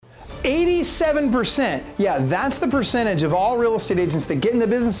87%. Yeah, that's the percentage of all real estate agents that get in the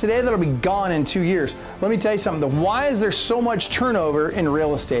business today that'll be gone in 2 years. Let me tell you something. Why is there so much turnover in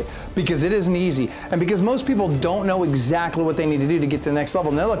real estate? Because it isn't easy. And because most people don't know exactly what they need to do to get to the next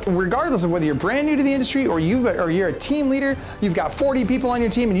level. Now look, regardless of whether you're brand new to the industry or you're a team leader, you've got 40 people on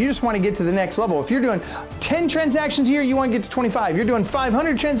your team and you just want to get to the next level. If you're doing 10 transactions a year, you want to get to 25. You're doing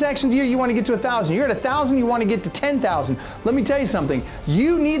 500 transactions a year, you want to get to 1,000. You're at 1,000, you want to get to 10,000. Let me tell you something.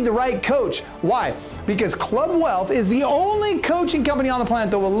 You need the right coach. Why? Because Club Wealth is the only coaching company on the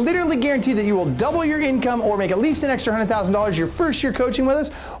planet that will literally guarantee that you will double your income or make at least an extra $100,000 your first year coaching with us,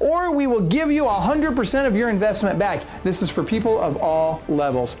 or we will give you 100% of your investment back. This is for people of all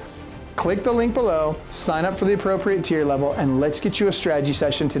levels. Click the link below, sign up for the appropriate tier level, and let's get you a strategy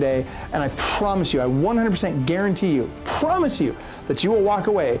session today. And I promise you, I 100% guarantee you, promise you, that you will walk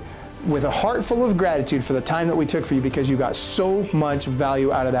away with a heart full of gratitude for the time that we took for you because you got so much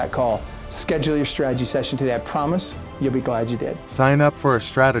value out of that call. Schedule your strategy session today. I promise you'll be glad you did. Sign up for a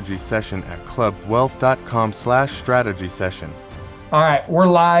strategy session at clubwealth.com/strategy session. All right, we're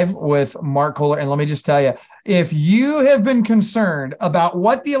live with Mark Kohler, and let me just tell you, if you have been concerned about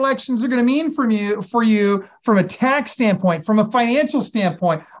what the elections are going to mean for you from a tax standpoint, from a financial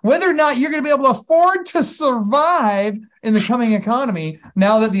standpoint, whether or not you're going to be able to afford to survive in the coming economy,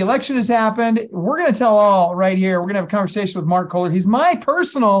 now that the election has happened, we're going to tell all right here. We're going to have a conversation with Mark Kohler. He's my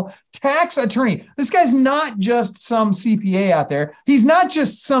personal tax attorney. This guy's not just some CPA out there. He's not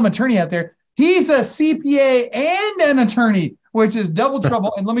just some attorney out there. He's a CPA and an attorney, which is double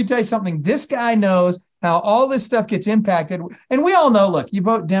trouble. And let me tell you something. This guy knows how all this stuff gets impacted. And we all know, look, you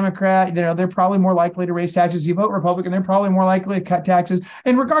vote Democrat, they're probably more likely to raise taxes. You vote Republican, they're probably more likely to cut taxes.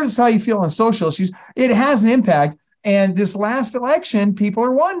 And regardless of how you feel on social issues, it has an impact. And this last election, people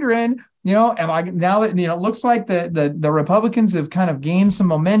are wondering, now that, it looks like the Republicans have kind of gained some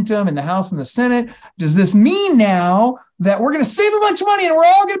momentum in the House and the Senate, does this mean now that we're going to save a bunch of money and we're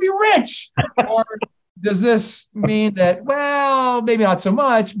all going to be rich? Or does this mean that, well, maybe not so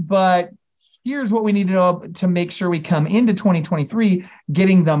much, but here's what we need to know to make sure we come into 2023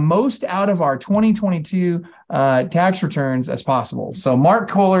 getting the most out of our 2022 tax returns as possible. So Mark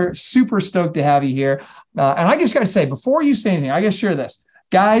Kohler, super stoked to have you here. And I just got to say, before you say anything, I got to share this.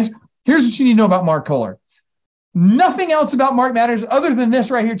 Guys, here's what you need to know about Mark Kohler. Nothing else about Mark matters other than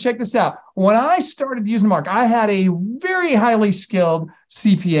this right here. Check this out. When I started using Mark, I had a very highly skilled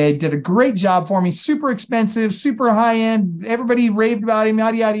CPA, did a great job for me, super expensive, super high end. Everybody raved about him,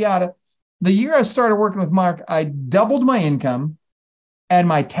 yada, yada, yada. The year I started working with Mark, I doubled my income and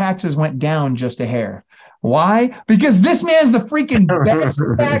my taxes went down just a hair. Why? Because this man's the freaking best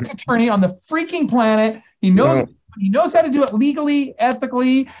tax attorney on the freaking planet. He knows how to do it legally,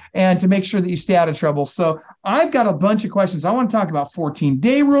 ethically, and to make sure that you stay out of trouble. So I've got a bunch of questions. I want to talk about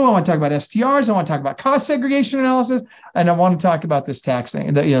 14-day rule. I want to talk about STRs. I want to talk about cost segregation analysis. And I want to talk about this tax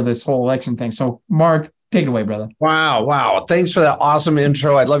thing, this whole election thing. So Mark, take it away, brother. Wow. Thanks for that awesome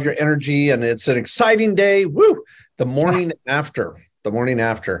intro. I love your energy, and it's an exciting day. Woo! The morning after. I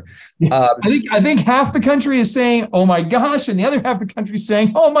think half the country is saying, oh my gosh, and the other half of the country is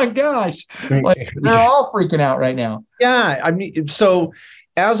saying, oh my gosh. Like, they're all freaking out right now. Yeah. I mean, so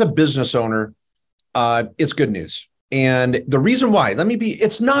as a business owner, it's good news. And the reason why,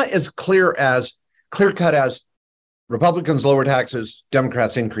 it's not as clear cut as Republicans lower taxes,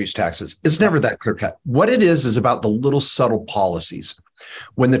 Democrats increase taxes. It's never that clear cut. What it is about the little subtle policies.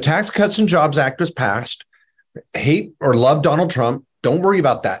 When the Tax Cuts and Jobs Act was passed, hate or love Donald Trump, don't worry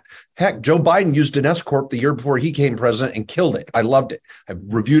about that. Heck, Joe Biden used an S corp the year before he became president and killed it. I loved it. I've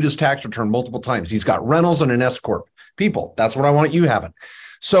reviewed his tax return multiple times. He's got rentals and an S corp. People, that's what I want you having.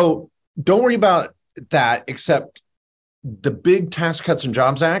 So don't worry about that, except the big Tax Cuts and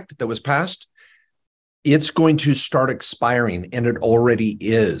Jobs Act that was passed, it's going to start expiring, and it already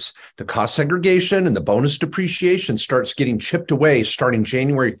is. The cost segregation and the bonus depreciation starts getting chipped away starting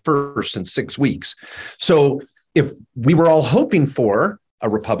January 1st in 6 weeks. So if we were all hoping for a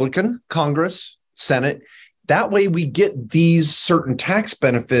Republican Congress, Senate, that way we get these certain tax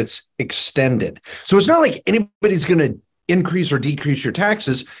benefits extended. So it's not like anybody's going to increase or decrease your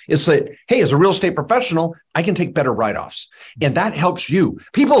taxes. It's like, hey, as a real estate professional, I can take better write-offs. And that helps you.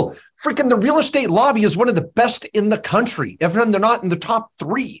 People, freaking the real estate lobby is one of the best in the country. If they're not in the top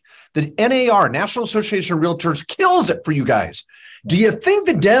 3, the NAR, National Association of Realtors, kills it for you guys. Do you think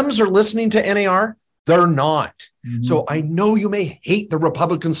the Dems are listening to NAR? They're not. Mm-hmm. So I know you may hate the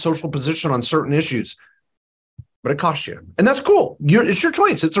Republican social position on certain issues, but it costs you. And that's cool. It's your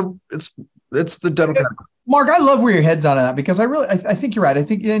choice. It's the Democrat. Mark, I love where your head's on that because I think you're right. I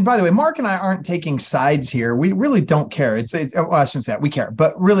think, and by the way, Mark and I aren't taking sides here. We really don't care. Well, I shouldn't say that we care,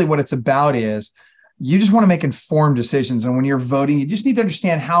 but really what it's about is you just want to make informed decisions. And when you're voting, you just need to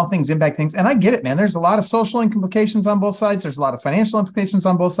understand how things impact things. And I get it, man. There's a lot of social implications on both sides. There's a lot of financial implications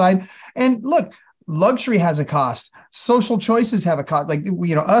on both sides. And look, luxury has a cost. Social choices have a cost. Like,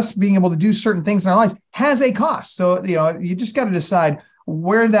 us being able to do certain things in our lives has a cost. So, you just got to decide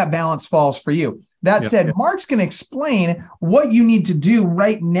where that balance falls for you. That said, Mark's going to explain what you need to do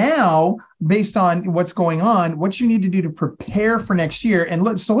right now based on what's going on, what you need to do to prepare for next year. And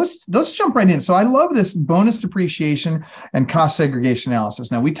let's jump right in. So I love this bonus depreciation and cost segregation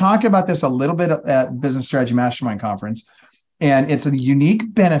analysis. Now, we talked about this a little bit at Business Strategy Mastermind Conference, and it's a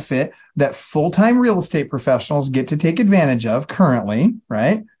unique benefit that full-time real estate professionals get to take advantage of currently,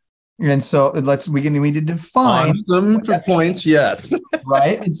 right? And so we need to define some points. Yes.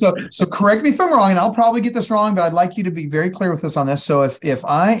 Right. And so correct me if I'm wrong, and I'll probably get this wrong, but I'd like you to be very clear with us on this. So if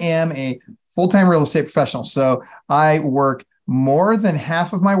I am a full-time real estate professional, so I work more than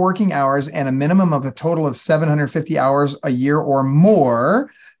half of my working hours and a minimum of a total of 750 hours a year or more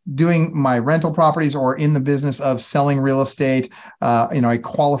doing my rental properties or in the business of selling real estate, a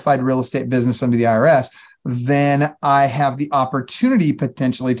qualified real estate business under the IRS, then I have the opportunity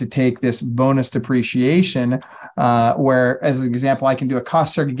potentially to take this bonus depreciation, where, as an example, I can do a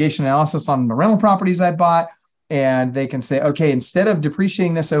cost segregation analysis on the rental properties I bought, and they can say, okay, instead of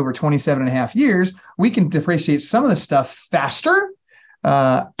depreciating this over 27 and a half years, we can depreciate some of the stuff faster,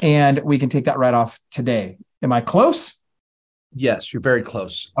 and we can take that right off today. Am I close? Yes, you're very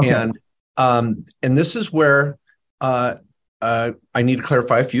close. Okay. And this is where I need to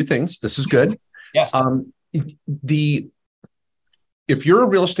clarify a few things. This is good. Yes. If you're a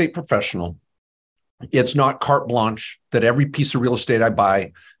real estate professional, it's not carte blanche that every piece of real estate I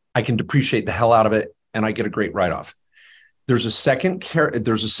buy, I can depreciate the hell out of it and I get a great write-off. There's a second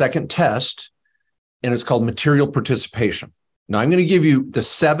test, and it's called material participation. Now I'm going to give you there's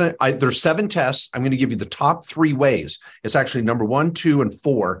 7 tests. I'm going to give you the top 3 ways. It's actually number 1, 2, and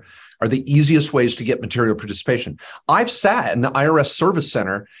 4 are the easiest ways to get material participation. I've sat in the IRS service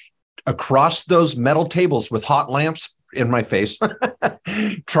center across those metal tables with hot lamps in my face,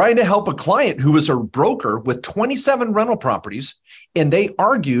 trying to help a client who was a broker with 27 rental properties. And they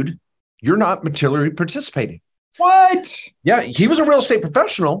argued, you're not materially participating. What? Yeah, he was a real estate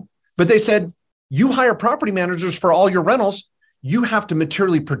professional, but they said, you hire property managers for all your rentals. You have to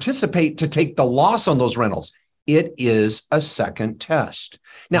materially participate to take the loss on those rentals. It is a second test.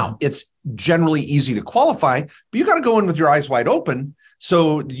 Now, it's generally easy to qualify, but you got to go in with your eyes wide open.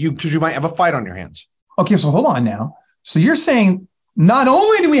 Because you might have a fight on your hands. Okay, so hold on now. So you're saying not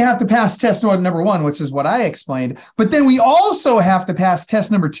only do we have to pass test number 1, which is what I explained, but then we also have to pass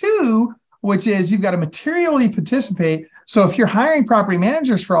test number 2, which is you've got to materially participate. So if you're hiring property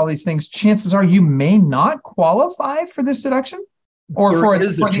managers for all these things, chances are you may not qualify for this deduction, or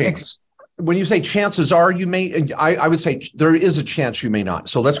when you say chances are you may, I would say there is a chance you may not.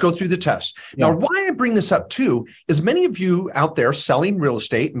 So let's go through the test. Yeah. Now, why I bring this up too is many of you out there selling real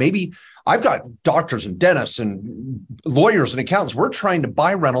estate, maybe I've got doctors and dentists and lawyers and accountants. We're trying to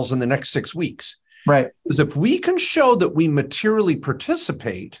buy rentals in the next 6 weeks. Right. Because if we can show that we materially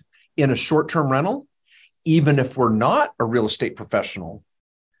participate in a short-term rental, even if we're not a real estate professional,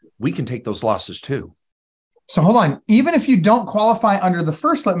 we can take those losses too. So hold on. Even if you don't qualify under the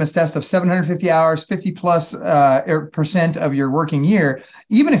first litmus test of 750 hours, 50 plus % of your working year,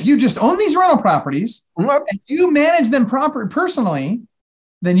 even if you just own these rental properties and you manage them personally,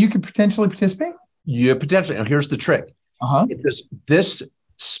 then you could potentially participate? Yeah, potentially. Now, here's the trick. This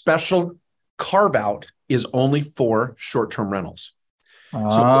special carve out is only for short-term rentals.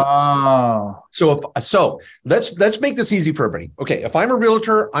 So let's make this easy for everybody. Okay, if I'm a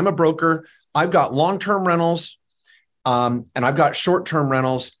realtor, I'm a broker, I've got long-term rentals, and I've got short-term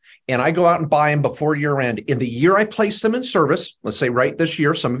rentals, and I go out and buy them before year end. In the year I place them in service, let's say right this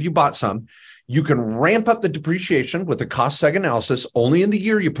year, some of you bought some, you can ramp up the depreciation with the cost seg analysis only in the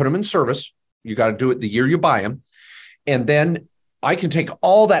year you put them in service. You got to do it the year you buy them. And then I can take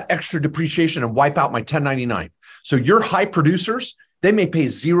all that extra depreciation and wipe out my 1099. So your high producers, they may pay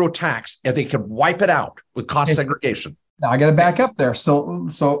 0 tax if they can wipe it out with cost segregation. Now I got to back up there.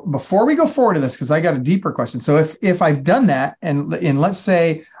 So before we go forward to this, because I got a deeper question. So if I've done that, and let's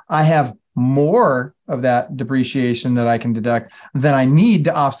say I have more of that depreciation that I can deduct than I need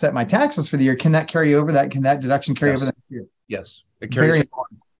to offset my taxes for the year, can that carry over that? Can that deduction carry over that year? Yes, it carries forward.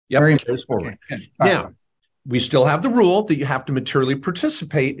 Yep, it carries forward. Okay. Now, we still have the rule that you have to materially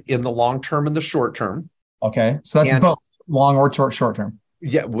participate in the long term and the short term. Okay, so that's both long or short term.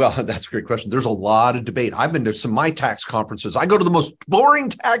 Yeah, well, that's a great question. There's a lot of debate. I've been to some of my tax conferences. I go to the most boring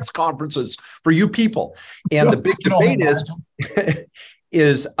tax conferences for you people. And the big debate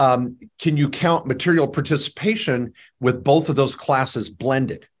is can you count material participation with both of those classes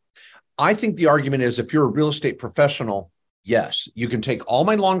blended? I think the argument is if you're a real estate professional, yes, you can take all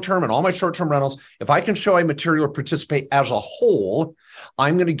my long-term and all my short-term rentals. If I can show I material participate as a whole,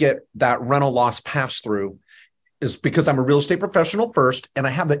 I'm going to get that rental loss pass-through is because I'm a real estate professional first, and I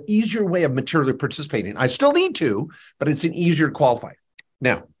have an easier way of materially participating. I still need to, but it's an easier to qualify.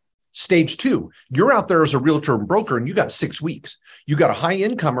 Now, stage two, you're out there as a realtor and broker, and you got 6 weeks. You got a high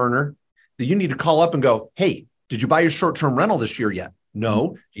income earner that you need to call up and go, hey, did you buy your short-term rental this year yet?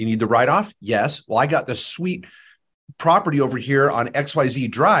 No. You need the write-off? Yes. Well, I got this sweet property over here on XYZ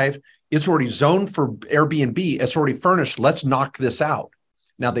Drive. It's already zoned for Airbnb. It's already furnished. Let's knock this out.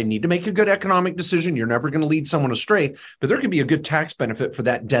 Now, they need to make a good economic decision. You're never going to lead someone astray, but there could be a good tax benefit for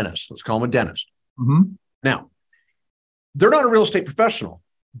that dentist. Let's call him a dentist. Mm-hmm. Now, they're not a real estate professional,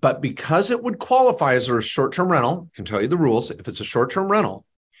 but because it would qualify as a short-term rental, I can tell you the rules. If it's a short-term rental,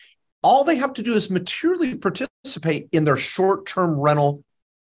 all they have to do is materially participate in their short-term rental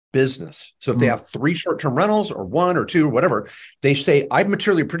business. So if they have 3 short-term rentals or 1 or 2 or whatever, they say, I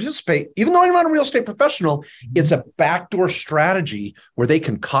materially participate, even though I'm not a real estate professional. It's a backdoor strategy where they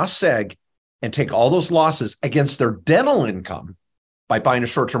can cost seg and take all those losses against their dental income by buying a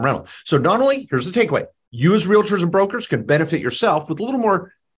short-term rental. So not only, here's the takeaway, you as realtors and brokers can benefit yourself with a little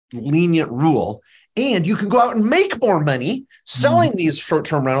more lenient rule, and you can go out and make more money selling these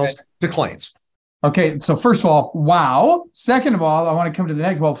short-term rentals to clients. Okay, so first of all, wow. Second of all, I want to come to the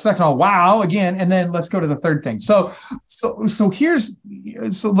next. Well, second of all, wow again, and then let's go to the third thing. So let's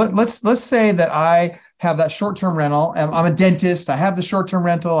say that I have that short-term rental, and I'm a dentist. I have the short-term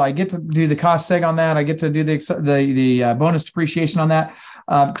rental. I get to do the cost seg on that. I get to do the bonus depreciation on that.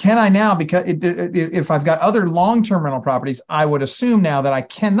 Can I now, because if I've got other long-term rental properties, I would assume now that I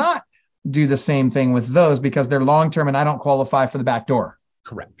cannot do the same thing with those because they're long-term and I don't qualify for the back door.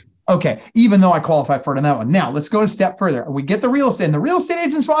 Correct. Okay, even though I qualify for it on that one. Now, let's go a step further. We get the real estate, and the real estate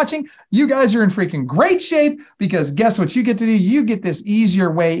agents watching, you guys are in freaking great shape because guess what you get to do? You get this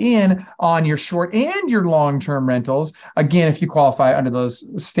easier way in on your short and your long-term rentals, again, if you qualify under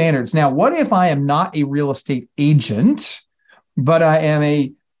those standards. Now, what if I am not a real estate agent, but I am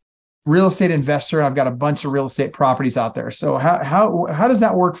a real estate investor and I've got a bunch of real estate properties out there? So how does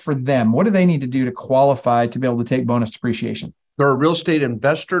that work for them? What do they need to do to qualify to be able to take bonus depreciation? They're a real estate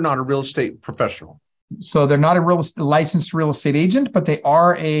investor, not a real estate professional. So they're not a licensed real estate agent, but they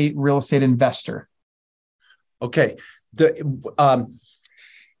are a real estate investor. Okay. That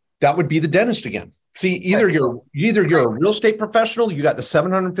would be the dentist again. See, either you're a real estate professional, you got the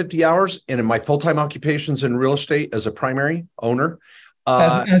 750 hours, and in my full-time occupations in real estate as a primary owner.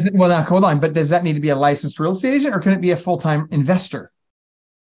 Well, now hold on, but does that need to be a licensed real estate agent, or can it be a full-time investor?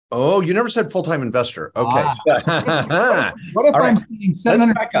 Oh, you never said full-time investor. Okay. What if I'm spending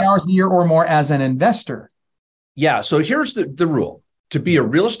 750 hours a year or more as an investor? Yeah. So here's the rule. To be a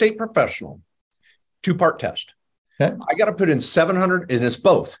real estate professional, 2-part test. Okay. I got to put in 700, and it's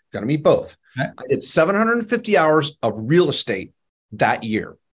both. Got to meet both. Okay. It's 750 hours of real estate that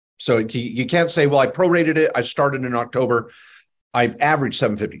year. So you can't say, well, I prorated it. I started in October. I averaged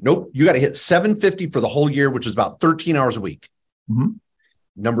 750. Nope. You got to hit 750 for the whole year, which is about 13 hours a week. Mm-hmm.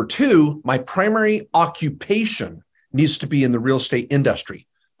 Number 2, my primary occupation needs to be in the real estate industry.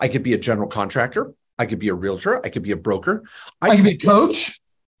 I could be a general contractor. I could be a realtor. I could be a broker. I could be a coach.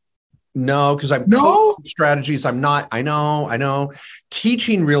 No, because I'm strategies. I'm not. I know.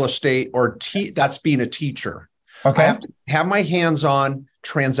 Teaching real estate or that's being a teacher. Okay. I have to have my hands on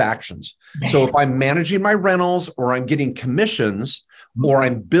transactions. So if I'm managing my rentals or I'm getting commissions or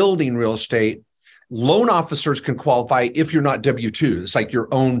I'm building real estate, loan officers can qualify if you're not W-2. It's like your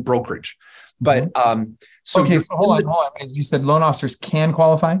own brokerage. But so hold on. As you said, loan officers can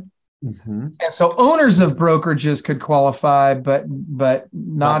qualify. Mm-hmm. And so owners of brokerages could qualify, but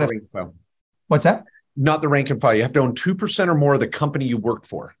not if. What's that? Not the rank and file. You have to own 2% or more of the company you work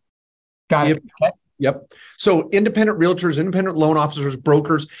for. Got it. Okay. Yep. So independent realtors, independent loan officers,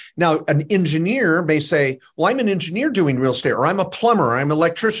 brokers. Now, an engineer may say, well, I'm an engineer doing real estate, or I'm a plumber, I'm an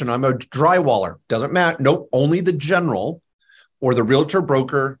electrician, I'm a drywaller. Doesn't matter. Nope. Only the general or the realtor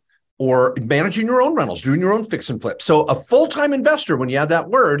broker or managing your own rentals, doing your own fix and flip. So a full-time investor, when you add that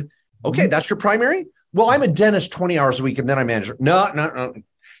word, okay, that's your primary. Well, I'm a dentist 20 hours a week and then I manage. No.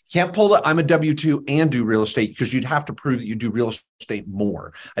 Can't pull it. I'm a W-2 and do real estate because you'd have to prove that you do real estate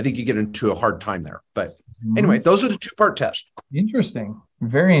more. I think you get into a hard time there. But anyway, those are the 2-part tests. Interesting.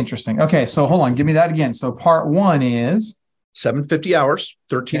 Very interesting. Okay. So hold on. Give me that again. So part 1 is 750 hours,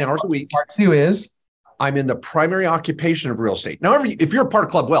 13 hours a week. Part 2 is I'm in the primary occupation of real estate. Now, if you're a part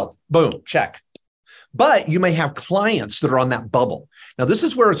of Club Wealth, boom, check. But you may have clients that are on that bubble. Now, this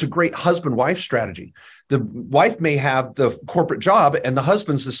is where it's a great husband-wife strategy. The wife may have the corporate job and the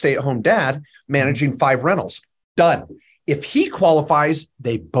husband's the stay-at-home dad managing 5 rentals. Done. If he qualifies,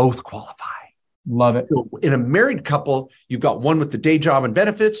 they both qualify. Love it. So in a married couple, you've got one with the day job and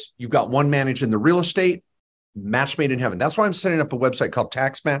benefits. You've got one managing the real estate. Match made in heaven. That's why I'm setting up a website called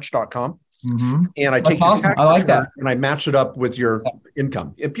taxmatch.com. Mm-hmm. And I take That's awesome. I like that. And I match it up with your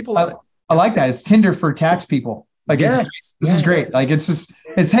income. And people love it. I like that. It's Tinder for tax people. Like, this is great. Like, it's,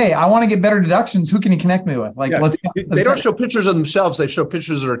 hey, I want to get better deductions. Who can you connect me with? Like, they don't show pictures of themselves. They show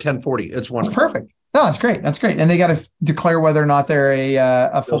pictures that are 1040. It's wonderful. That's perfect. No, that's great. That's great. And they got to declare whether or not they're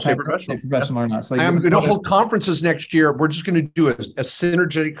a full-time professional or not. So I'm going to hold conferences next year. We're just going to do a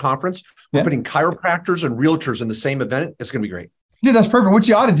synergetic conference. We're putting chiropractors and realtors in the same event. It's going to be great. Dude, that's perfect. What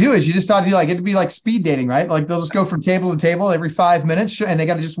you ought to do is you just ought to do it'd be like speed dating, right? Like they'll just go from table to table every 5 minutes, and they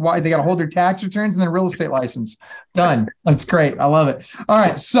got to hold their tax returns and their real estate license. Done. That's great. I love it. All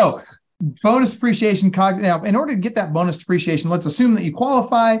right. So bonus depreciation. Now, in order to get that bonus depreciation, let's assume that you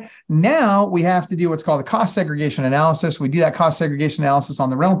qualify. Now we have to do what's called a cost segregation analysis. We do that cost segregation analysis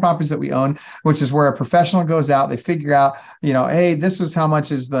on the rental properties that we own, which is where a professional goes out. They figure out, hey, this is how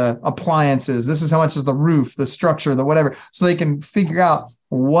much is the appliances. This is how much is the roof, the structure, the whatever. So they can figure out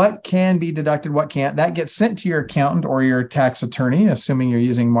what can be deducted, what can't. That gets sent to your accountant or your tax attorney, assuming you're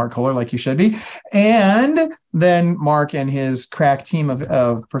using Mark Kohler like you should be. And then Mark and his crack team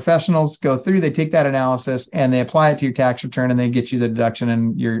of professionals go through, they take that analysis and they apply it to your tax return and they get you the deduction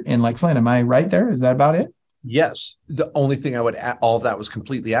and you're in like Flynn. Am I right there? Is that about it? Yes. The only thing I would add, all of that was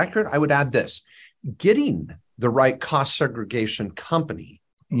completely accurate. I would add this: getting the right cost segregation company.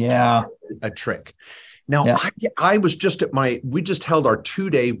 Yeah. A trick. Now, I was just we just held our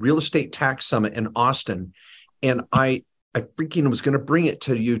 2-day real estate tax summit in Austin, and I freaking was going to bring it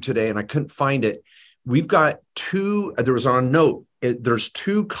to you today, and I couldn't find it. We've got there was on a note, there's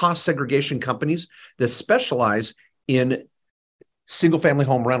 2 cost segregation companies that specialize in single family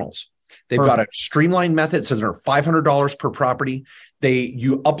home rentals. They've got a streamlined method. It says they're $500 per property.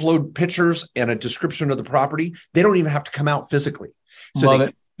 You upload pictures and a description of the property. They don't even have to come out physically. So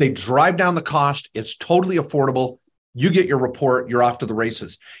they drive down the cost. It's totally affordable. You get your report, you're off to the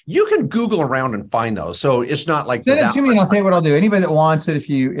races. You can Google around and find those. So it's not like send it to me and I'll tell you what I'll do. Anybody that wants it, if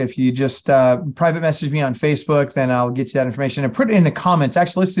you just private message me on Facebook, then I'll get you that information and put it in the comments.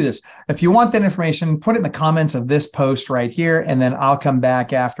 Actually, let's do this. If you want that information, put it in the comments of this post right here, and then I'll come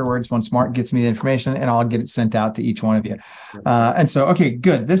back afterwards once Mark gets me the information and I'll get it sent out to each one of you. And so, okay,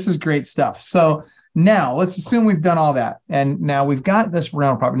 good. This is great stuff. So now let's assume we've done all that. And now we've got this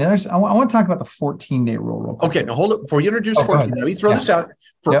rental property. Now I want to talk about the 14-day rule real quick. Okay, now hold it. Before you introduce 14, let me throw this out.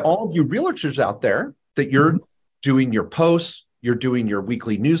 For all of you realtors out there that you're doing your posts, you're doing your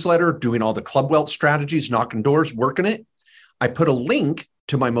weekly newsletter, doing all the Club Wealth strategies, knocking doors, working it. I put a link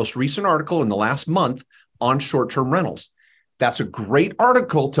to my most recent article in the last month on short-term rentals. That's a great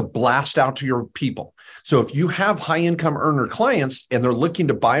article to blast out to your people. So if you have high income earner clients and they're looking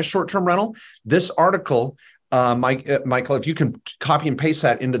to buy a short-term rental, this article, Michael, if you can copy and paste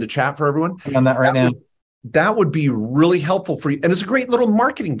that into the chat for everyone. I'm on that right now. That would be really helpful for you. And it's a great little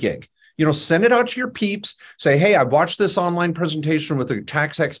marketing gig. Send it out to your peeps. Say, hey, I watched this online presentation with a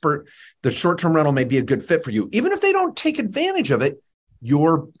tax expert. The short-term rental may be a good fit for you. Even if they don't take advantage of it,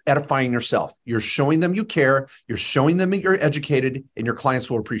 you're edifying yourself. You're showing them you care. You're showing them that you're educated, and your clients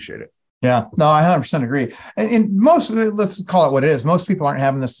will appreciate it. Yeah, no, I 100% agree. And most, let's call it what it is. Most people aren't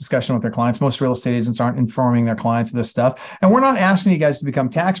having this discussion with their clients. Most real estate agents aren't informing their clients of this stuff. And we're not asking you guys to become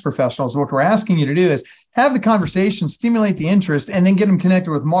tax professionals. What we're asking you to do is have the conversation, stimulate the interest, and then get them connected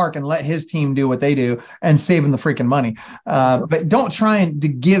with Mark and let his team do what they do and save them the freaking money. But don't try and to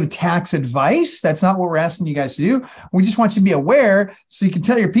give tax advice. That's not what we're asking you guys to do. We just want you to be aware so you can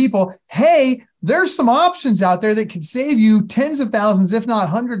tell your people, hey, there's some options out there that can save you tens of thousands, if not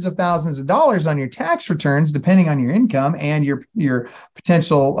hundreds of thousands of dollars on your tax returns, depending on your income and your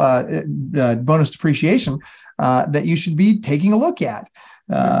potential bonus depreciation that you should be taking a look at.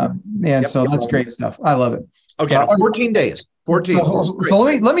 So that's great stuff. I love it. Okay, 14 days. 14. So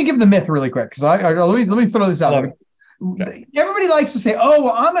let me give the myth really quick because let me throw this out. Okay. Everybody likes to say, oh,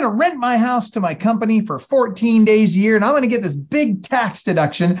 well, I'm going to rent my house to my company for 14 days a year, and I'm going to get this big tax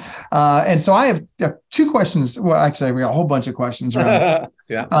deduction. And so I have 2 questions. Well, actually, we got a whole bunch of questions around.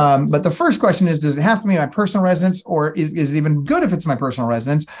 But the first question is, does it have to be my personal residence, or is it even good if it's my personal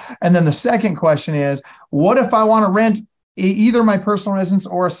residence? And then the second question is, what if I want to rent either my personal residence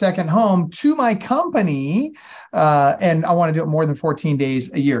or a second home to my company, and I want to do it more than 14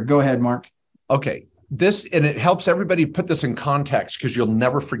 days a year. Go ahead, Mark. Okay. And it helps everybody put this in context because you'll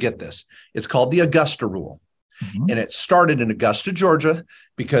never forget this. It's called the Augusta Rule. Mm-hmm. And it started in Augusta, Georgia,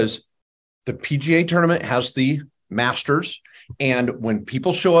 because the PGA tournament has the Masters. And when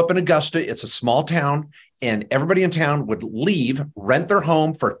people show up in Augusta, it's a small town, and everybody in town would leave, rent their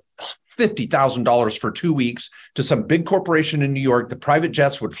home for $50,000 for 2 weeks to some big corporation in New York. The private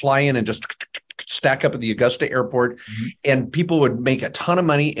jets would fly in and just stack up at the Augusta airport, and people would make a ton of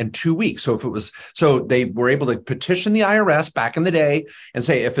money in 2 weeks. So they were able to petition the IRS back in the day and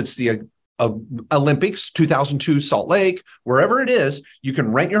say, if it's the Olympics, 2002 Salt Lake, wherever it is, you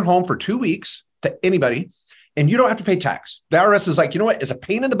can rent your home for 2 weeks to anybody, and you don't have to pay tax. The IRS is like, you know what? It's a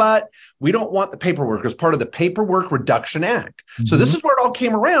pain in the butt. We don't want the paperwork as part of the Paperwork Reduction Act. Mm-hmm. So this is where it all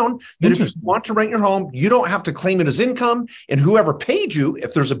came around, that if you want to rent your home, you don't have to claim it as income. And whoever paid you,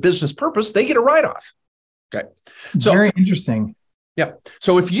 if there's a business purpose, they get a write-off. Okay. So very interesting. Yeah.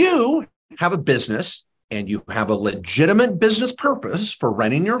 So if you have a business and you have a legitimate business purpose for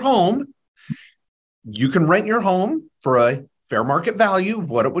renting your home, you can rent your home for a fair market value of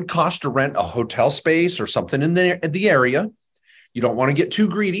what it would cost to rent a hotel space or something in the area. You don't want to get too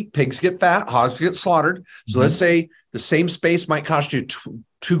greedy. Pigs get fat, hogs get slaughtered. So let's say the same space might cost you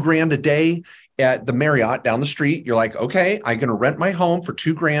 $2,000 a day at the Marriott down the street. You're like, okay, I'm going to rent my home for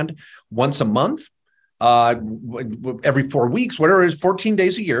 $2,000 once a month, every 4 weeks, whatever it is, 14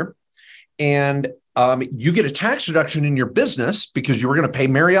 days a year. And you get a tax deduction in your business because you were going to pay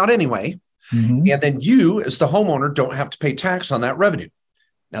Marriott anyway. Mm-hmm. And then you, as the homeowner, don't have to pay tax on that revenue.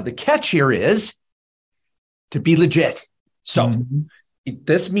 Now, the catch here is to be legit. So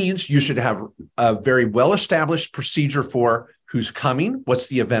this means you should have a very well-established procedure for who's coming, what's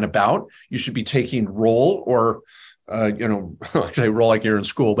the event about. You should be taking roll or, I roll like you're in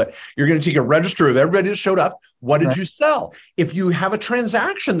school, but you're going to take a register of everybody that showed up. What did you sell? If you have a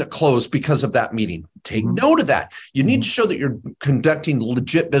transaction that closed because of that meeting, take note of that. You need to show that you're conducting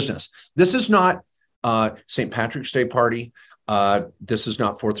legit business. This is not St. Patrick's Day party. This is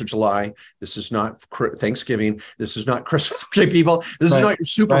not 4th of July. This is not Thanksgiving. This is not Christmas Day, people. This is not your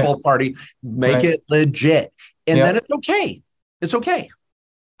Super Bowl party. Make it legit. And then it's okay. It's okay.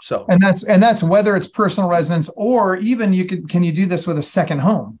 So, and that's whether it's personal residence or even can you do this with a second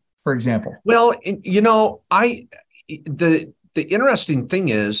home, for example? Well, the interesting thing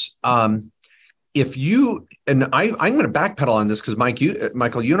is, if you, and I'm going to backpedal on this because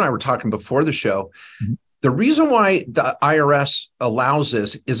Michael, you and I were talking before the show. Mm-hmm. The reason why the IRS allows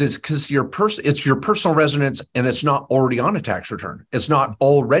this is it's because it's your personal residence and it's not already on a tax return. It's not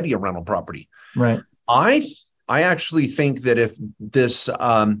already a rental property. Right. I actually think that if this,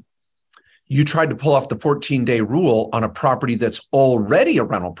 you tried to pull off the 14-day rule on a property that's already a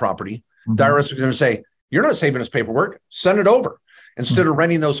rental property, the IRS is going to say, you're not saving us paperwork, send it over. Instead of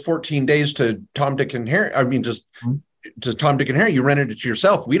renting those 14 days to Tom, Dick, and Harry, to Tom, Dick, and Harry, you rented it to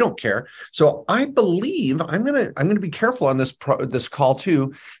yourself. We don't care. So I believe I'm gonna be careful on this call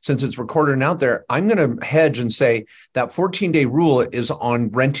too, since it's recorded and out there. I'm gonna hedge and say that 14-day rule is on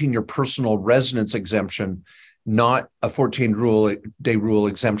renting your personal residence exemption, not a 14-day rule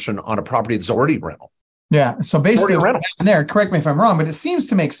exemption on a property that's already rental. Yeah. So basically, there, correct me if I'm wrong, but it seems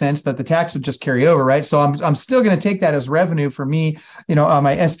to make sense that the tax would just carry over, right? So I'm still going to take that as revenue for me,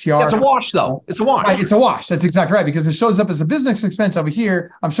 my STR. Yeah, it's a wash, though. It's a wash. Right, it's a wash. That's exactly right, because it shows up as a business expense over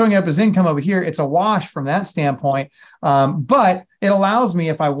here. I'm showing it up as income over here. It's a wash from that standpoint. But it allows me,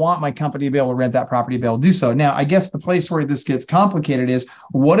 if I want my company to be able to rent that property, to be able to do so. Now, I guess the place where this gets complicated is,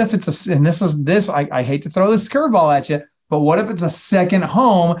 what if it's I hate to throw this curveball at you, but what if it's a second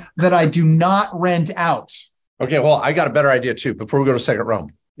home that I do not rent out? Okay, well, I got a better idea too, before we go to second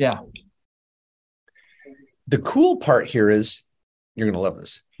home. Yeah. The cool part here is, you're going to love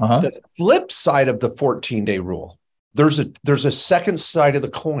this. The flip side of the 14-day rule, there's a second side of the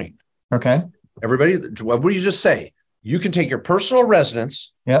coin. Okay. Everybody, what would you just say? You can take your personal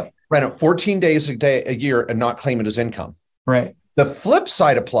residence, rent it 14 days a year and not claim it as income. Right. The flip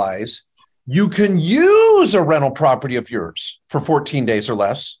side applies. You can use a rental property of yours for 14 days or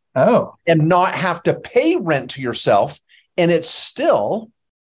less and not have to pay rent to yourself, and it's still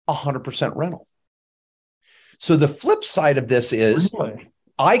 100% rental. So the flip side of this is,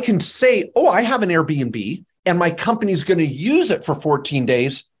 I can say, I have an Airbnb and my company's going to use it for 14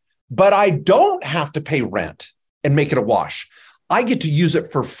 days, but I don't have to pay rent and make it a wash. I get to use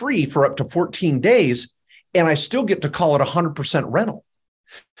it for free for up to 14 days, and I still get to call it 100% rental.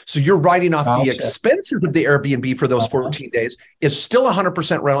 So you're writing off the Gotcha. expenses of the Airbnb for those 14 days. It's still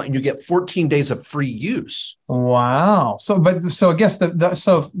 100% rental, and you get 14 days of free use. Wow. So I guess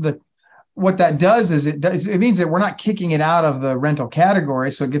what that does is it means that we're not kicking it out of the rental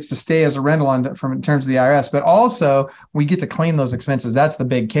category, so it gets to stay as a rental in terms of the IRS, but also we get to claim those expenses. That's the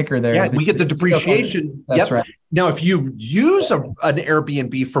big kicker there. Yeah, we get the depreciation. That's right. Now, if you use an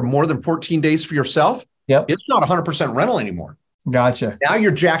Airbnb for more than 14 days for yourself, it's not 100% rental anymore. Gotcha. Now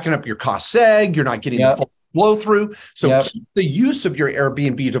you're jacking up your cost seg. You're not getting the full flow through. So keep the use of your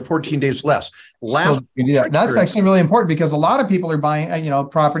Airbnb to 14 days less. That's actually really important, because a lot of people are buying,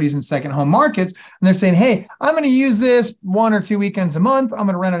 properties in second home markets, and they're saying, hey, I'm going to use this 1 or 2 weekends a month. I'm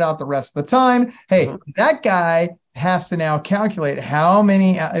going to rent it out the rest of the time. Hey, that guy has to now calculate how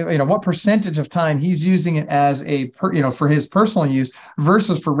many, what percentage of time he's using it as for his personal use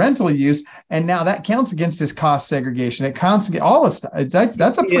versus for rental use. And now that counts against his cost segregation. It counts against all this stuff.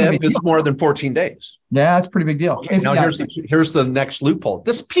 That's a pretty big deal. It's more than 14 days. Yeah, that's a pretty big deal. Okay, now here's the next loophole.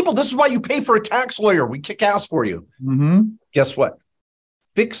 This is why you pay for a tax lawyer. We kick ass for you. Mm-hmm. Guess what?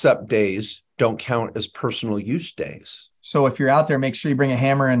 Fix-up days don't count as personal use days. So if you're out there, make sure you bring a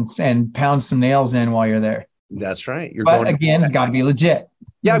hammer and pound some nails in while you're there. That's right. But again, it's got to be legit.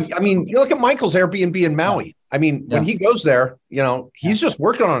 Yeah, I mean, you look at Michael's Airbnb in Maui. I mean, when he goes there, he's just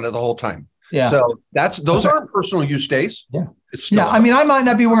working on it the whole time. Yeah. So those aren't personal use days. Yeah. It's still I mean, I might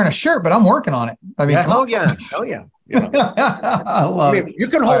not be wearing a shirt, but I'm working on it. I mean, hell yeah. I love it. You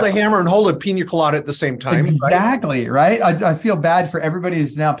can hold a hammer and hold a pina colada at the same time. Exactly. Right. I feel bad for everybody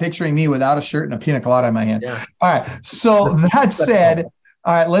who's now picturing me without a shirt and a pina colada in my hand. Yeah. All right. So that said,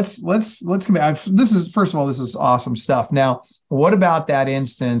 all right, let's come back. This is awesome stuff. Now, what about that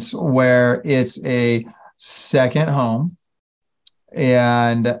instance where it's a second home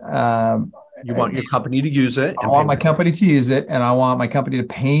and you want your company to use it? I want my company to use it, and I want my company to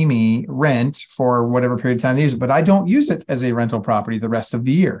pay me rent for whatever period of time they use it, but I don't use it as a rental property the rest of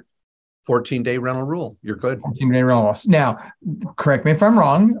the year. 14-day rental rule. You're good. 14-day rental rule. Now, correct me if I'm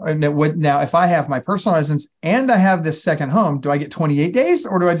wrong. Now, if I have my personal residence and I have this second home, do I get 28 days,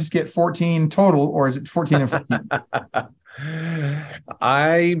 or do I just get 14 total, or is it 14 and 14?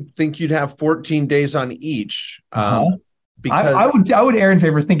 I think you'd have 14 days on each. Because I would err in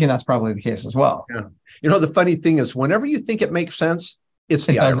favor of thinking that's probably the case as well. Yeah. The funny thing is, whenever you think it makes sense, it's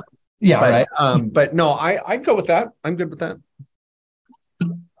the IRS. Yeah, right. But no, I'd go with that. I'm good with that.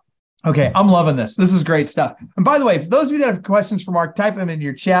 Okay, I'm loving this. This is great stuff. And by the way, for those of you that have questions for Mark, type them into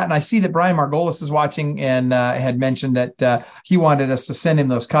your chat. And I see that Brian Margolis is watching and had mentioned that he wanted us to send him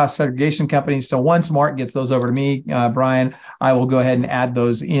those cost segregation companies. So once Mark gets those over to me, Brian, I will go ahead and add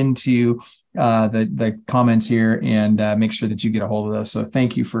those into the comments here and make sure that you get a hold of those. So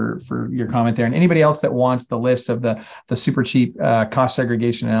thank you for your comment there. And anybody else that wants the list of the super cheap cost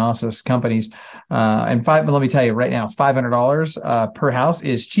segregation analysis companies, but let me tell you right now, $500 per house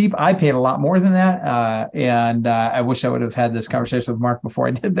is cheap. I paid a lot more than that, and I wish I would have had this conversation with Mark before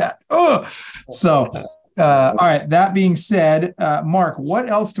I did that. All right. That being said, Mark, what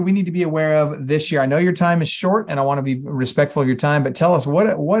else do we need to be aware of this year? I know your time is short and I want to be respectful of your time, but tell us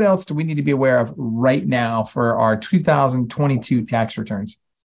what else do we need to be aware of right now for our 2022 tax returns?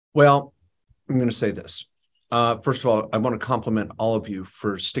 Well, I'm going to say this. First of all, I want to compliment all of you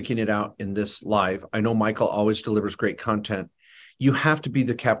for sticking it out in this live. I know Michael always delivers great content. You have to be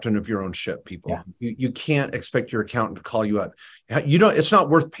the captain of your own ship, people. Yeah. You can't expect your accountant to call you up. It's not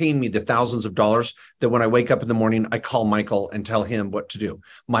worth paying me the thousands of dollars that when I wake up in the morning, I call Michael and tell him what to do.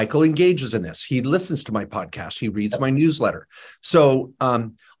 Michael engages in this. He listens to my podcast. He reads my newsletter. So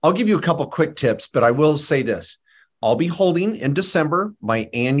I'll give you a couple quick tips, but I will say this. I'll be holding in December my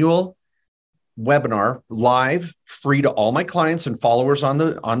annual webinar live, free to all my clients and followers on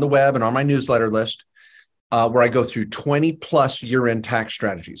the web and on my newsletter list. Where I go through 20 plus year-end tax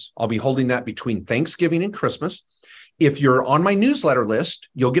strategies. I'll be holding that between Thanksgiving and Christmas. If you're on my newsletter list,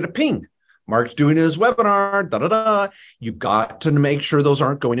 you'll get a ping. Mark's doing his webinar, You've got to make sure those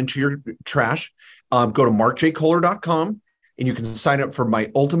aren't going into your trash. Go to markjkohler.com and you can sign up for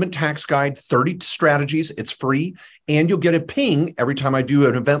my ultimate tax guide, 30 strategies. It's free. And you'll get a ping every time I do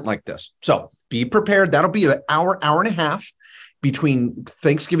an event like this. So be prepared. That'll be an hour and a half between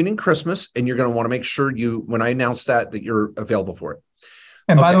Thanksgiving and Christmas, and you're going to want to make sure when I announce that you're available for it.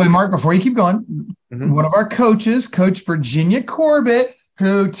 And by the way, Mark, before you keep going, one of our coaches, Coach Virginia Corbett,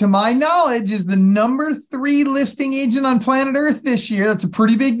 who to my knowledge is the number 3 listing agent on planet Earth this year. That's a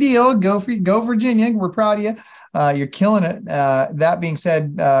pretty big deal. Go Virginia. We're proud of you. You're killing it. That being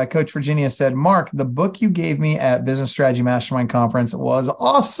said, Coach Virginia said, Mark, the book you gave me at Business Strategy Mastermind Conference was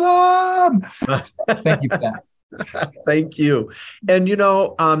awesome. Thank you for that. Thank you. And,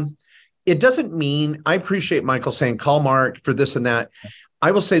 it doesn't mean, I appreciate Michael saying, call Mark for this and that. I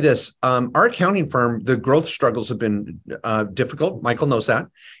will say this, our accounting firm, the growth struggles have been difficult. Michael knows that.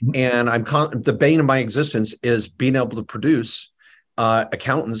 And the bane of my existence is being able to produce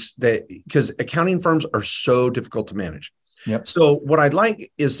accountants because accounting firms are so difficult to manage. Yep. So what I'd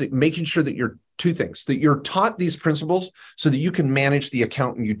like is making sure that you're two things, that you're taught these principles so that you can manage the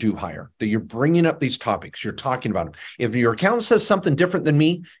accountant you do hire, that you're bringing up these topics, you're talking about them. If your accountant says something different than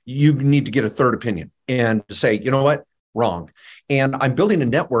me, you need to get a third opinion and say, you know what? Wrong. And I'm building a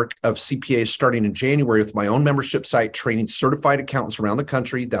network of CPAs starting in January with my own membership site, training certified accountants around the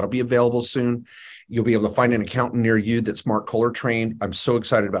country. That'll be available soon. You'll be able to find an accountant near you that's Mark Kohler trained. I'm so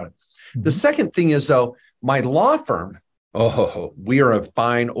excited about it. Mm-hmm. The second thing is, though, my law firm, we are a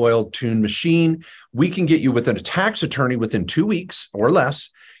fine oiled tuned machine. We can get you within a tax attorney within 2 weeks or less.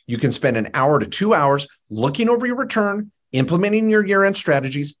 You can spend an hour to 2 hours looking over your return, implementing your year-end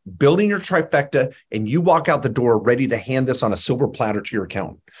strategies, building your trifecta, and you walk out the door ready to hand this on a silver platter to your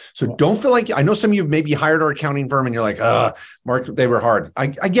accountant. So don't feel like, I know some of you maybe hired our accounting firm and you're like, Mark, they were hard. I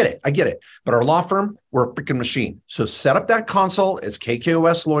get it. But our law firm, we're a freaking machine. So set up that consult as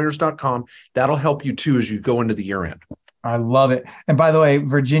KKOSlawyers.com. That'll help you too as you go into the year end. I love it. And by the way,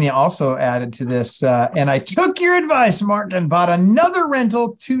 Virginia also added to this. And I took your advice, Mark, and bought another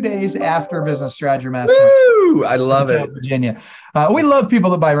rental 2 days after Business Strategy Mastermind. Woo! I love it. Virginia. We love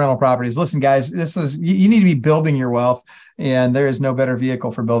people that buy rental properties. Listen, guys, you need to be building your wealth. And there is no better vehicle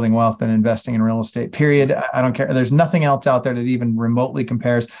for building wealth than investing in real estate, period. I don't care. There's nothing else out there that even remotely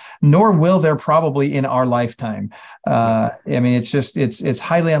compares, nor will there probably in our lifetime. I mean, it's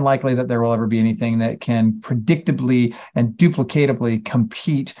highly unlikely that there will ever be anything that can predictably and duplicatably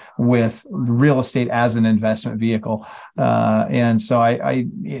compete with real estate as an investment vehicle. And so I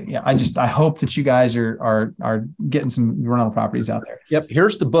hope that you guys are getting some rental properties out there. Yep.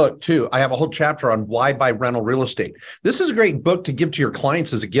 Here's the book too. I have a whole chapter on why buy rental real estate. This is a great book to give to your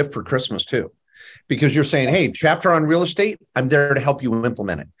clients as a gift for Christmas too, because you're saying, hey, chapter on real estate, I'm there to help you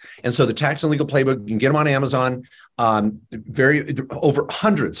implement it. And so the Tax and Legal Playbook, you can get them on Amazon, over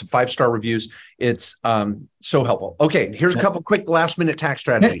hundreds of 5-star reviews. It's so helpful. Okay, here's a couple quick last minute tax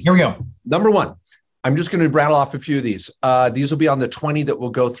strategies. Here we go. Number one, I'm just going to rattle off a few of these. These will be on the 20 that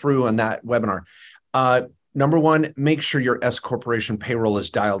we'll go through on that webinar. Number one, make sure your S corporation payroll is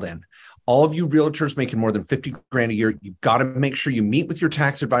dialed in. All of you realtors making more than 50 grand a year, you've got to make sure you meet with your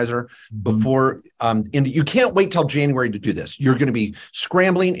tax advisor before, and you can't wait till January to do this. You're going to be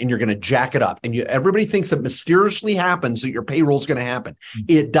scrambling and you're going to jack it up. And everybody thinks it mysteriously happens that your payroll is going to happen.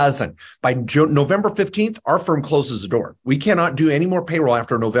 It doesn't. By November 15th, our firm closes the door. We cannot do any more payroll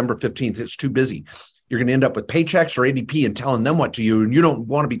after November 15th. It's too busy. You're going to end up with Paychex or ADP and telling them what to do. And you don't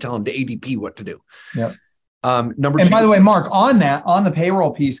want to be telling the ADP what to do. Yeah. Number and two, by the way, Mark, on the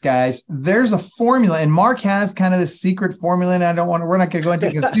payroll piece, guys, there's a formula, and Mark has kind of this secret formula, and we're not going to go into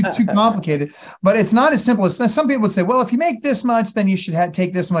it because it's too complicated, but it's not as simple as some people would say, well, if you make this much, then you should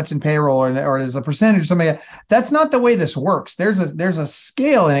take this much in payroll or as a percentage or something. That's not the way this works. There's a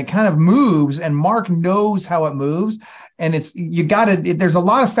scale and it kind of moves, and Mark knows how it moves. And there's a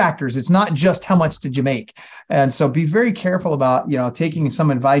lot of factors. It's not just how much did you make. And so be very careful about, taking some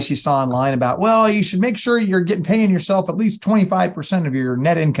advice you saw online about, well, you should make sure you're paying yourself at least 25% of your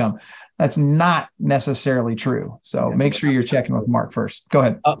net income. That's not necessarily true. So make sure you're checking with Mark first. Go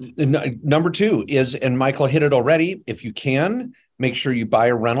ahead. Number two is, and Michael hit it already, if you can, make sure you buy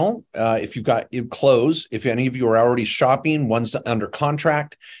a rental. If you've got it close, if any of you are already shopping, one's under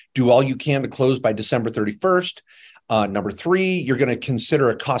contract, do all you can to close by December 31st. Number three, you're going to consider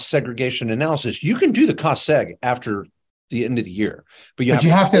a cost segregation analysis. You can do the cost seg after the end of the year, but you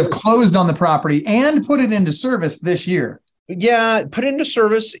have to have closed on the property and put it into service this year. Yeah, put into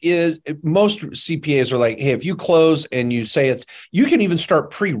service is most CPAs are like, hey, if you close and you say you can even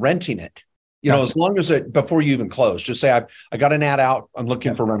start pre-renting it. As long as before you even close, just say, I got an ad out. I'm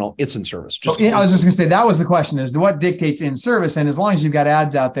looking for rental. It's in service. I was just going to say, that was the question, is what dictates in service? And as long as you've got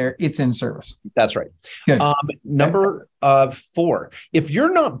ads out there, it's in service. That's right. Number 4, if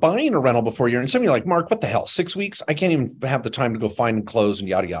you're not buying a rental before you're in, some of you are like, Mark, what the hell, 6 weeks? I can't even have the time to go find and close and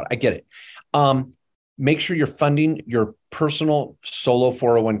yada, yada. I get it. Make sure you're funding your personal solo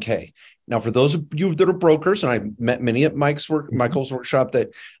 401k. Now, for those of you that are brokers, and I met many at Michael's workshop that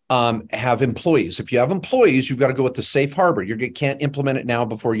have employees. If you have employees, you've got to go with the safe harbor. You can't implement it now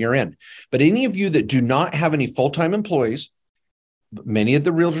before year end. But any of you that do not have any full-time employees, many of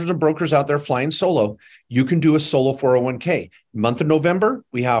the realtors and brokers out there flying solo, you can do a solo 401k. Month of November,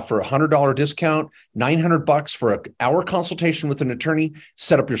 we have for $100 discount, $900 for an hour consultation with an attorney,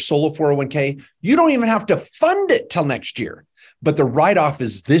 set up your solo 401k. You don't even have to fund it till next year, but the write-off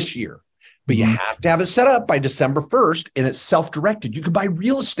is this year. But you have to have it set up by December 1st, and it's self-directed. You can buy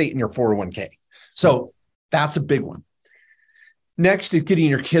real estate in your 401k. So that's a big one. Next is getting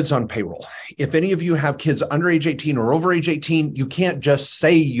your kids on payroll. If any of you have kids under age 18 or over age 18, you can't just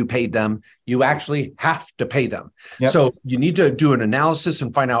say you paid them. You actually have to pay them. Yep. So you need to do an analysis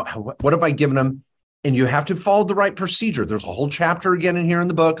and find out what have I given them? And you have to follow the right procedure. There's a whole chapter again in here in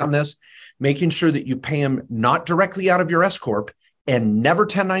the book on this, making sure that you pay them not directly out of your S Corp and never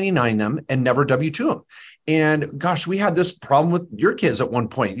 1099 them and never W-2 them. And gosh, we had this problem with your kids at one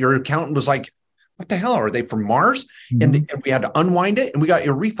point. Your accountant was like, what the hell, are they from Mars? And we had to unwind it, and we got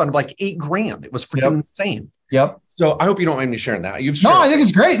a refund of like $8,000. It was freaking insane. Yep. So I hope you don't mind me sharing that. No, I think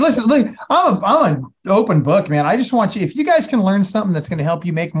it's great. Listen, I'm an open book, man. I just want you, if you guys can learn something that's going to help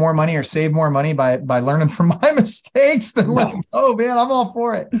you make more money or save more money by learning from my mistakes, then let's go, man. I'm all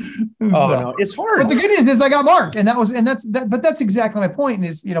for it. No, it's hard. But the good news is I got Mark, and that's exactly my point.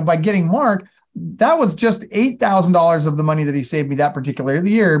 Is, by getting Mark, that was just $8,000 of the money that he saved me that particular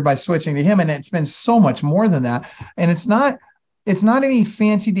year by switching to him, and it's been so much more than that. And it's not any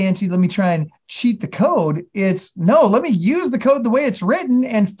fancy dancy, let me try and cheat the code. It's no, let me use the code the way it's written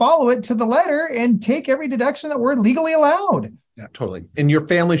and follow it to the letter and take every deduction that we're legally allowed. Yeah, totally. And your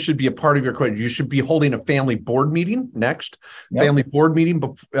family should be a part of your code. You should be holding a family board meeting next, family board meeting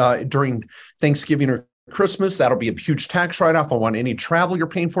during Thanksgiving or Christmas. That'll be a huge tax write-off. I want any travel you're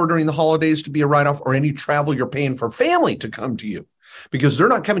paying for during the holidays to be a write-off, or any travel you're paying for family to come to you, because they're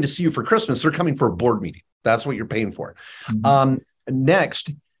not coming to see you for Christmas. They're coming for a board meeting. That's what you're paying for.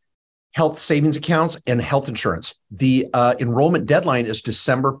 Next, health savings accounts and health insurance. The enrollment deadline is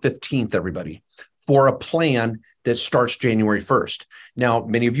December 15th, everybody, for a plan that starts January 1st. Now,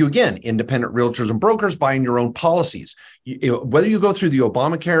 many of you, again, independent realtors and brokers buying your own policies. Whether you go through the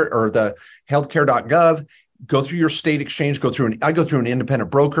Obamacare or the healthcare.gov, go through your state exchange, I go through an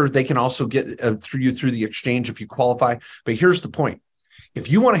independent broker. They can also get through the exchange if you qualify. But here's the point. If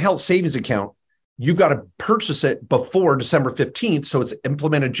you want a health savings account, you've got to purchase it before December 15th. So it's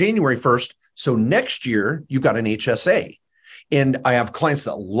implemented January 1st. So next year, you've got an HSA. And I have clients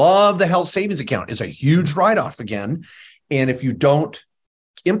that love the health savings account. It's a huge write-off again. And if you don't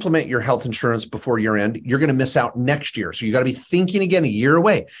implement your health insurance before year end, you're going to miss out next year. So you got to be thinking again a year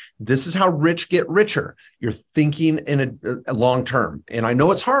away. This is how rich get richer. You're thinking in a long term. And I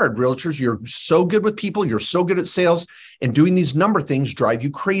know it's hard, realtors. You're so good with people. You're so good at sales, and doing these number things drive you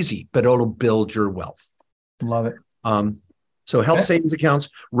crazy, but it'll build your wealth. Love it. So health savings accounts,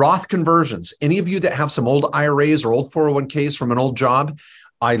 Roth conversions. Any of you that have some old IRAs or old 401ks from an old job,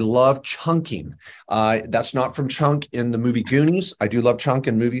 I love chunking. That's not from Chunk in the movie Goonies. I do love Chunk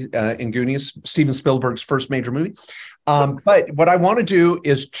in Goonies, Steven Spielberg's first major movie. But what I want to do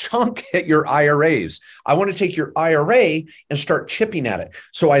is chunk at your IRAs. I want to take your IRA and start chipping at it.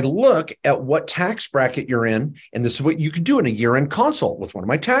 So I look at what tax bracket you're in, and this is what you can do in a year-end consult with one of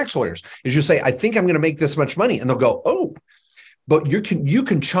my tax lawyers. Is you say, I think I'm going to make this much money, and they'll go, oh, but you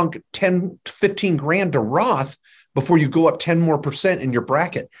can chunk 10, 15 grand to Roth before you go up 10% more in your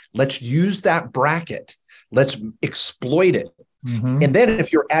bracket. Let's use that bracket. Let's exploit it. And then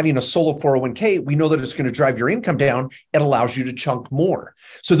if you're adding a solo 401k, we know that it's going to drive your income down. It allows you to chunk more.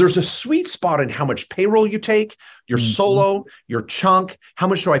 So there's a sweet spot in how much payroll you take, your solo, your chunk. How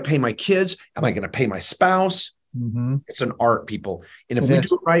much do I pay my kids? Am I going to pay my spouse? It's an art, people. And if we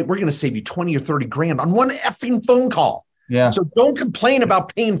do it right, we're going to save you 20 or 30 grand on one effing phone call. Yeah. So don't complain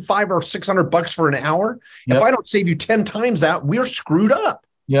about paying $500 or $600 for an hour. If I don't save you 10 times that, we're screwed up.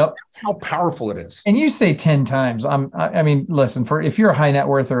 Yep. That's how powerful it is. And you say 10 times. I mean, listen, if you're a high net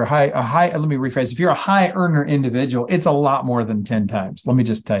worth or a high, let me rephrase. If you're a high earner individual, it's a lot more than 10 times. Let me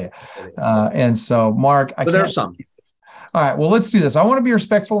just tell you. And so, Mark, there's some. All right. Well, let's do this. I want to be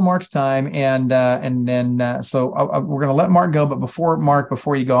respectful of Mark's time, and then we're going to let Mark go. But before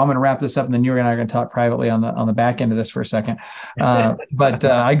you go, I'm going to wrap this up, and then you and I are going to talk privately on the back end of this for a second. I got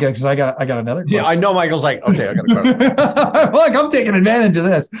another question. Yeah, I know. Michael's like, okay, I got a question. Look, I'm taking advantage of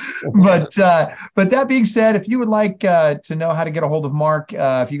this. But that being said, if you would like to know how to get a hold of Mark,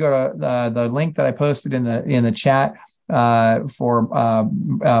 if you go to the link that I posted in the chat.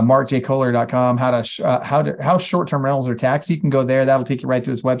 markjkohler.com, how short-term rentals are taxed. You can go there. That'll take you right to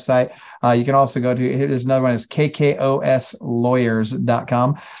his website. You can also go to, there's another one, is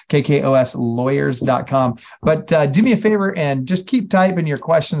kkOSlawyers.com, kkOSlawyers.com. But do me a favor and just keep typing your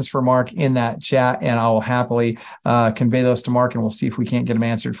questions for Mark in that chat, and I will happily convey those to Mark, and we'll see if we can't get them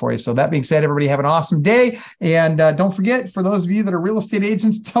answered for you. So that being said, everybody have an awesome day. And don't forget, for those of you that are real estate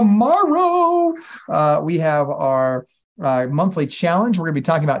agents, tomorrow we have our monthly challenge. We're going to be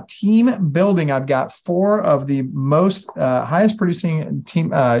talking about team building. I've got 4 of the most highest producing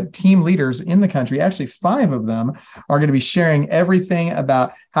team leaders in the country. Actually, 5 of them are going to be sharing everything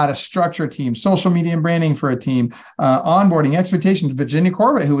about how to structure a team, social media and branding for a team, onboarding expectations. Virginia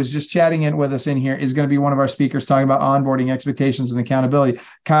Corbett, who was just chatting in with us in here, is going to be one of our speakers talking about onboarding expectations and accountability.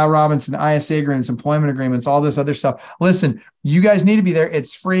 Kyle Robinson, ISA agreements, employment agreements, all this other stuff. Listen, you guys need to be there.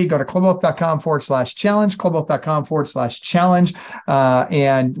 It's free. Go to clubwealth.com/challenge, clubwealth.com/challenge.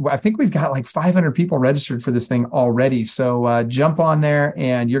 And I think we've got like 500 people registered for this thing already. So jump on there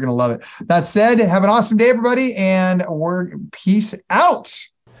and you're going to love it. That said, have an awesome day, everybody. And peace out.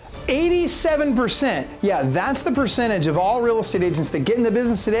 87%. Yeah, that's the percentage of all real estate agents that get in the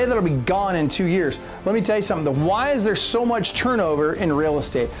business today that'll be gone in 2 years. Let me tell you something. Why is there so much turnover in real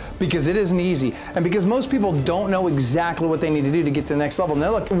estate? Because it isn't easy. And because most people don't know exactly what they need to do to get to the next level. Now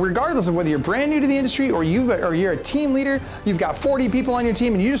look, regardless of whether you're brand new to the industry or you're a team leader, you've got 40 people on your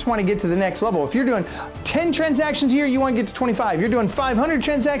team and you just want to get to the next level. If you're doing 10 transactions a year, you want to get to 25. You're doing 500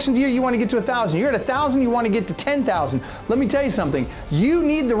 transactions a year, you want to get to 1,000. You're at 1,000, you want to get to 10,000. Let me tell you something. You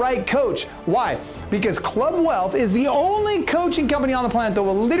need the right coach. Why? Because Club Wealth is the only coaching company on the planet that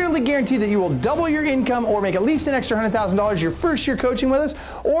will literally guarantee that you will double your income or make at least an extra $100,000 your first year coaching with us,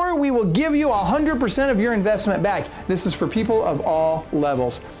 or we will give you 100% of your investment back. This is for people of all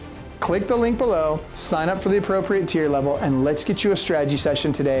levels. Click the link below, sign up for the appropriate tier level, and let's get you a strategy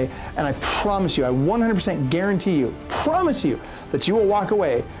session today. And I promise you, I 100% guarantee you, promise you, that you will walk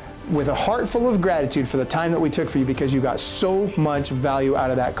away with a heart full of gratitude for the time that we took for you, because you got so much value out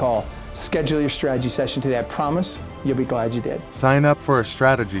of that call. Schedule your strategy session today. I promise you'll be glad you did. Sign up for a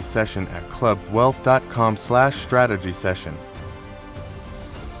strategy session at clubwealth.com/strategy session.